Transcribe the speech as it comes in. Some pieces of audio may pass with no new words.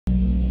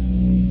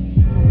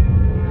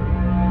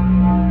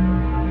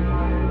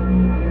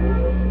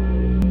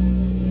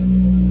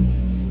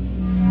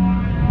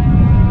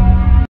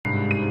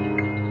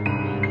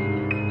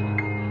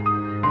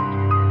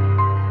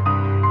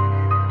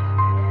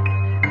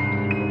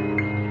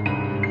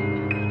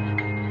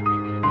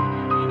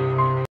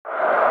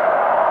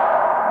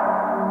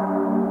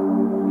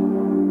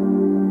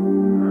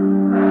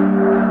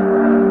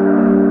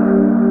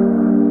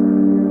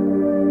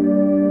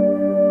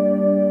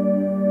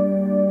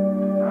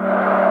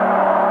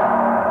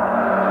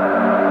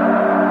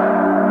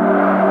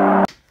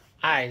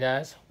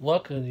guys.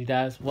 Welcome, you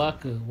guys.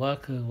 Welcome to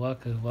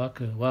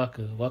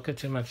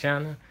my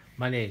channel.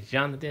 My name is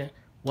Jonathan.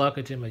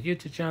 Welcome to my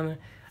YouTube channel.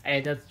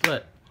 And that's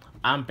what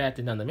I'm back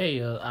to another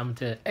video. I'm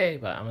gonna tell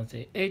everybody. I'm gonna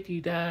say 80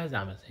 guys.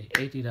 I'm gonna say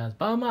 80 guys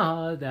by my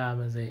heart. I'm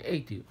gonna say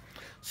 80.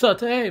 So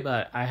to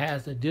everybody, I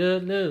have some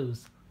good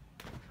news.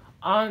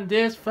 On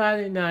this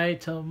Friday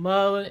night,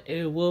 tomorrow,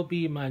 it will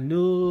be my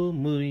new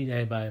movie,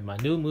 everybody. My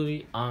new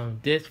movie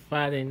on this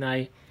Friday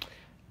night.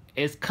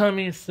 It's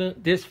coming soon,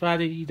 this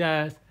Friday, you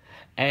guys.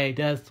 Hey,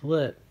 that's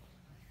what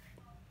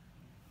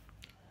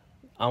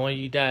I want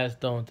you guys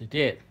don't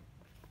forget.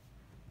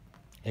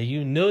 And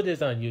you know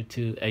this on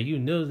YouTube, and you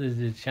know this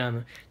is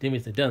channel, then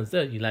Mr. Dunn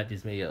said you like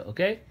this video,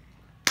 okay?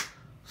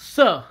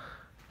 So,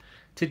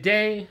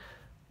 today,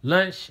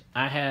 lunch,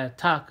 I had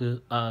taco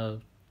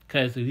of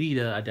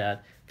quesadilla, I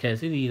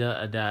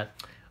got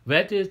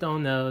breakfast,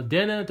 don't know,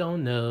 dinner,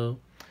 don't know,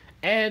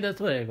 and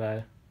that's what,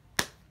 everybody.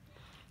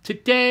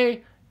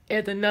 Today,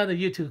 it's another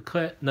YouTube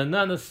quest,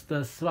 another quest,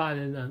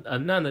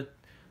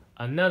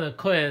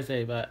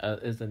 everybody.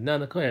 It's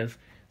another quest.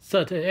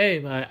 So to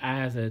everybody, I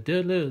have some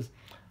good news.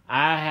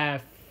 I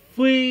have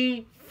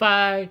free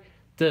fire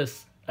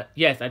this.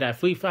 Yes, I got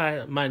free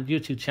fire my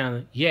YouTube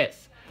channel.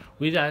 Yes,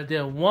 we gotta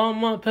do one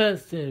more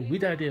person.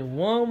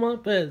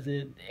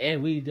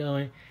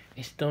 And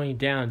it's going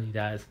down, you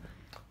guys.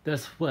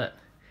 That's what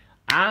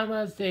I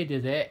must say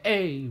to that,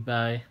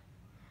 everybody.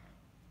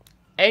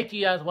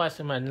 80 guys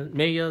watching my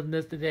video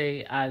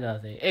yesterday. I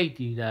don't say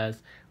 80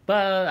 guys,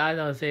 but I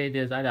don't say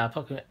this. I got a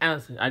fucking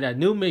answer. I got a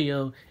new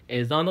video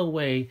is on the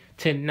way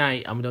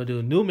tonight. I'm gonna do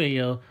a new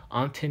video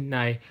on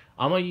tonight.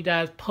 I want you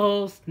guys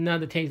post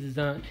notifications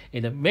on.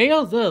 And the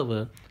video's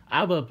over.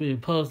 I will be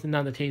posting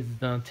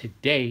notifications on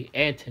today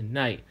and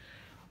tonight.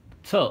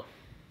 So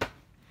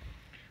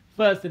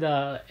first of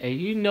all, and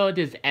you know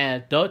this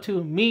ad, go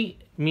to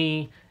meet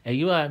me, and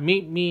you are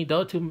meet me.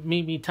 Go to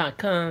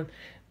meetme.com.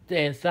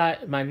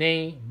 Inside my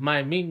name,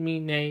 my meet me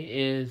name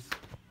is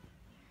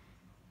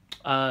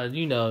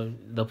you know,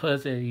 the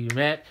person you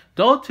met.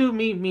 Go to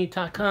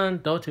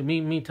meetme.com.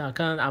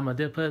 I'm a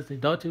good person.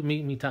 Go to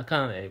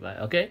meetme.com, everybody,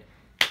 okay?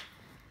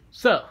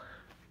 So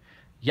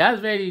y'all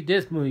ready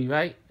this movie,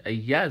 right?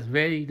 Y'all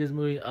ready this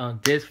movie on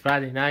this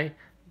Friday night?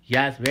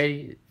 Y'all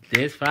ready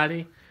this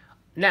Friday?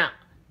 Now,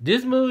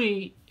 this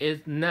movie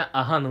is not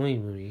a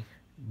Halloween movie.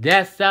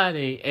 That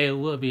Saturday it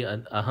will be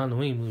a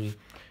Halloween movie.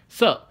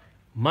 So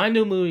my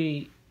new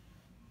movie,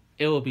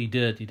 it will be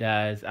good, you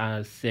guys.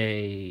 I'll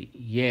say,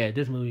 yeah,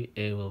 this movie,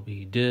 it will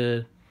be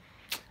good.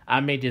 I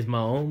made this my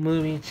own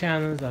movie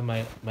channels. I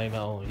might make my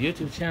own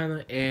YouTube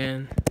channel,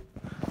 and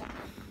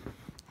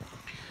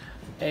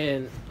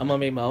I'm gonna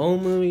make my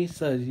own movie,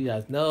 so you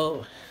guys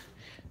know.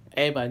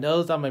 Everybody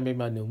knows I'm gonna make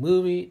my new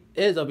movie.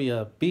 It's gonna be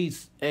a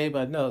beast.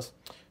 Everybody knows.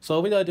 So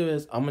what we're gonna do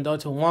is I'm gonna go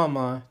to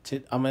Walmart.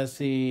 I'm gonna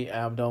see.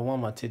 I'm doing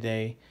Walmart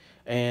today.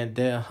 And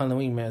the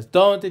Halloween mask.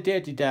 Don't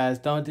forget, you guys.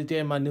 Don't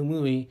forget my new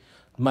movie.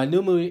 My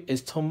new movie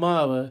is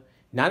tomorrow.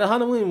 Not a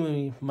Halloween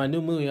movie. My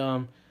new movie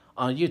on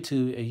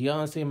YouTube. If you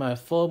don't see my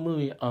full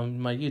movie on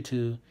my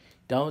YouTube,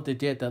 don't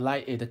forget to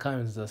like it, the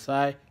comments,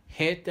 subscribe.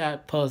 Hit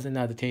that post and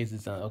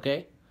notifications on,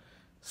 okay?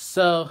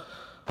 So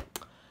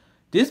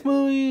this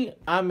movie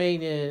I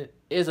made it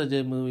is a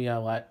good movie. I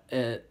watch.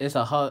 This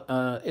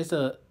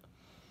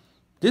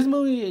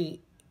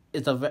movie.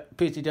 It's a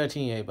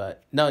PG-13,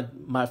 but no,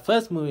 my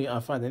first movie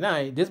on Friday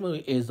night, this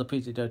movie is a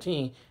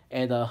PG-13,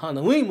 and the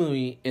Halloween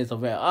movie is a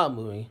rated R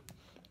movie.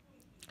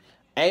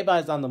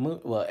 Everybody's on the movie.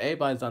 Well,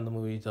 everybody's on the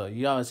movie, so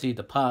you always see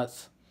the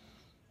parts.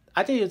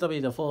 I think it's gonna be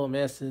the full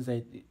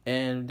message,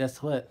 and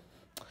that's what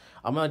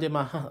I'm gonna do.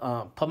 My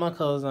put my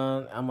clothes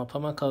on. I'm gonna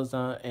put my clothes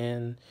on,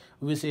 and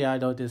we'll see how I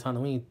do this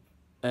Halloween,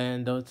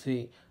 and don't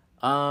see.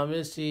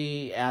 Let's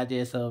see, I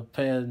did some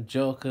pair of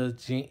Joker.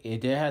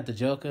 If they had the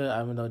Joker, I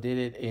don't know, did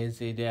it. And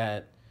see, they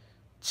had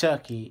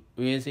Chucky.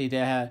 We see they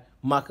had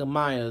Michael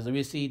Myers.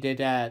 We see they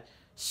had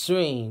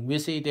Scream. We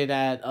see they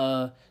had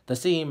the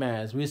Sea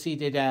Mask. We see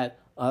they had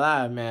a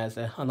lot of masks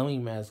and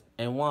Halloween masks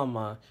and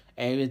Walmart.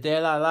 And if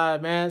there are a lot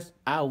of masks,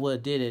 I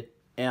would did it.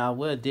 And I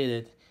would did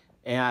it.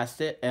 And I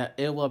said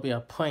it will be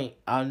a prank.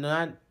 I'm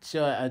not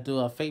sure I do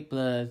a fake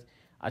blood.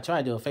 I try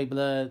to do a fake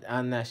blood.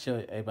 I'm not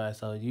sure, everybody.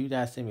 So you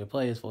guys send me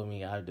players for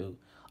me. I'll do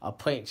a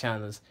prank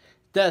challenge.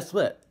 That's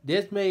what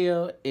this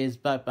video is.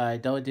 Bye.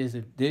 Don't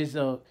Disney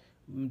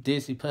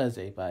Plus,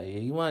 everybody.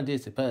 If you want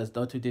Disney Plus,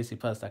 go to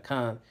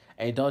DisneyPlus.com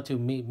and go to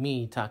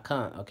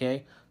meetme.com.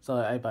 Okay. So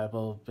everybody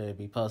will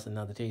be posting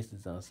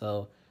notifications on.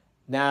 So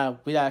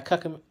now we got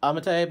I'm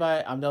gonna tell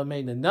everybody I'm gonna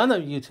make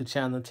another YouTube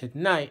channel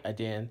tonight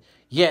again.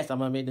 Yes, I'm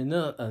gonna make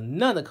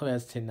another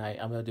quest tonight.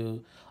 I'm gonna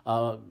do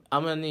I'm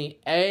gonna need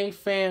a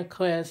fan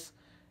quest,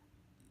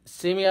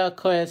 send me a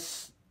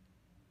quest,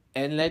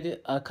 and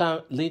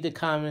leave the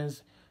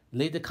comments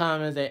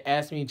and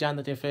ask me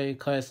Jonathan Fairey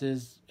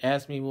questions.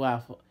 Ask me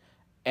what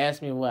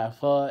I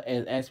thought,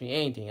 and ask me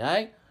anything.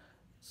 Alright?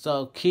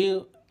 So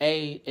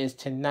QA is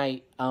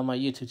tonight on my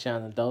YouTube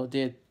channel.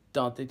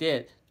 Don't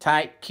forget.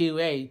 Type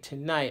QA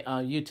tonight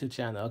on YouTube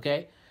channel,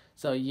 okay?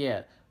 So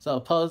yeah. So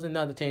post the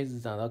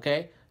notifications on,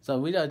 okay? So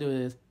we gotta do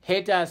this.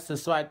 Hit that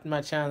subscribe to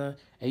my channel.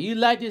 And you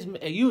like this,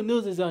 and you new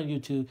this on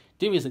YouTube,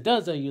 give me some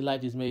thumbs up. You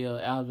like this video.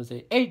 I was gonna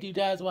say, hey, do you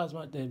guys watch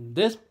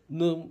this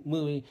new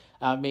movie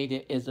I made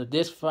it is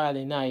this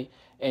Friday night,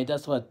 and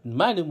that's what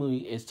my new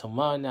movie is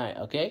tomorrow night.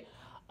 Okay.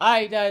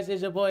 Alright guys,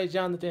 it's your boy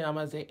Jonathan. I'm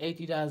gonna say thank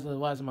you guys for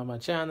watching my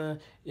channel.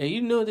 And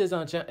you knew this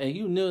on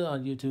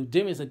YouTube,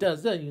 give me some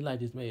thumbs up. You like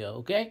this video,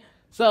 okay?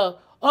 So,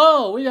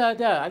 we got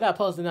that. I got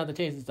post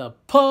notifications on.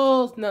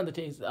 Post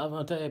notifications. I'm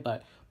gonna tell you about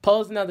it.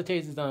 Post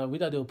notifications on. We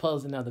gotta do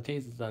post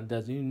notifications on.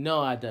 Does you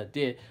know I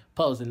did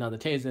post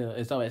notifications?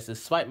 It's always to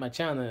swipe my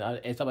channel.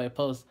 It's always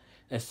post.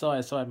 It's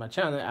always swipe my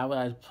channel. I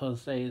would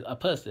post say I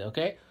posted.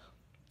 Okay.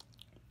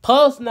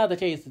 Post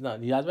notifications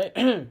on. You guys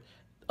ready?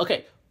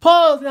 Okay.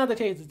 Post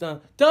notifications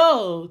on.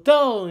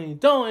 Doing.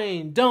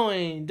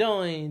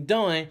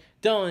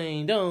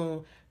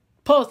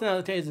 Post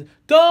notifications.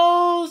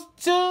 Those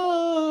two.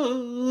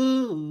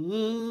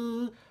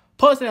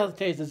 Post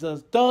notifications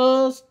on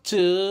those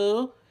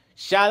two.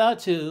 Shout out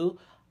to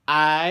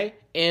I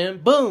Am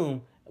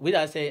Boom. We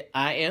gotta say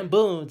I Am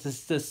Boom to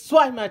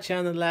swipe my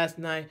channel last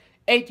night.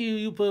 Thank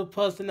you put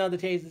post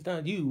notifications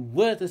on. You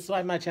were to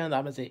swipe my channel.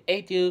 I'm gonna say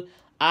thank you.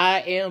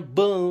 I Am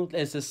Boom.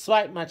 Let's just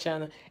swipe my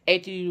channel.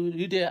 Thank you.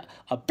 You did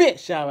a big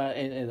shout out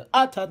and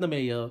I talked the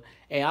video.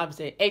 And I'm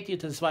saying thank you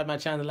to swipe my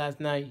channel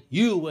last night.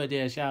 You were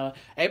there shout out.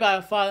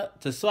 Everybody follow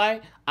to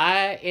swipe.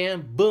 I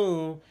Am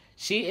Boom.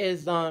 She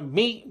is on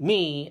Meet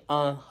Me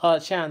on her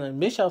channel.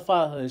 Make sure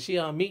follow her. She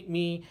on Meet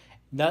Me.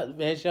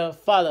 Make sure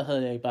follow her,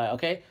 everybody.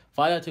 Okay,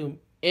 follow to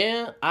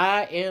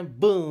I Am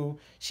Boom.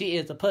 She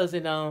is the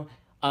person on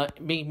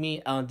Meet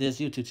Me on this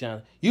YouTube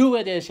channel. You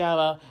were there shout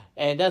out.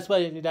 And that's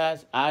what you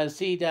guys. I'll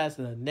see you guys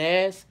in the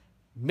next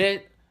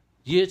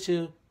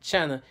YouTube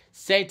channel.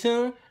 Stay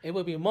tuned. It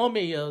will be more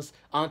videos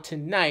on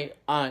tonight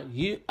on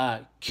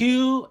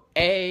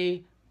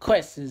QA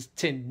questions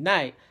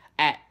tonight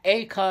at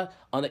 8 o'clock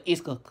on the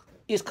East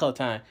Coast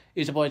time.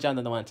 It's your boy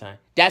Jonathan the one time.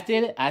 That's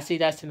it. I see you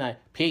guys tonight.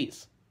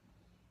 Peace.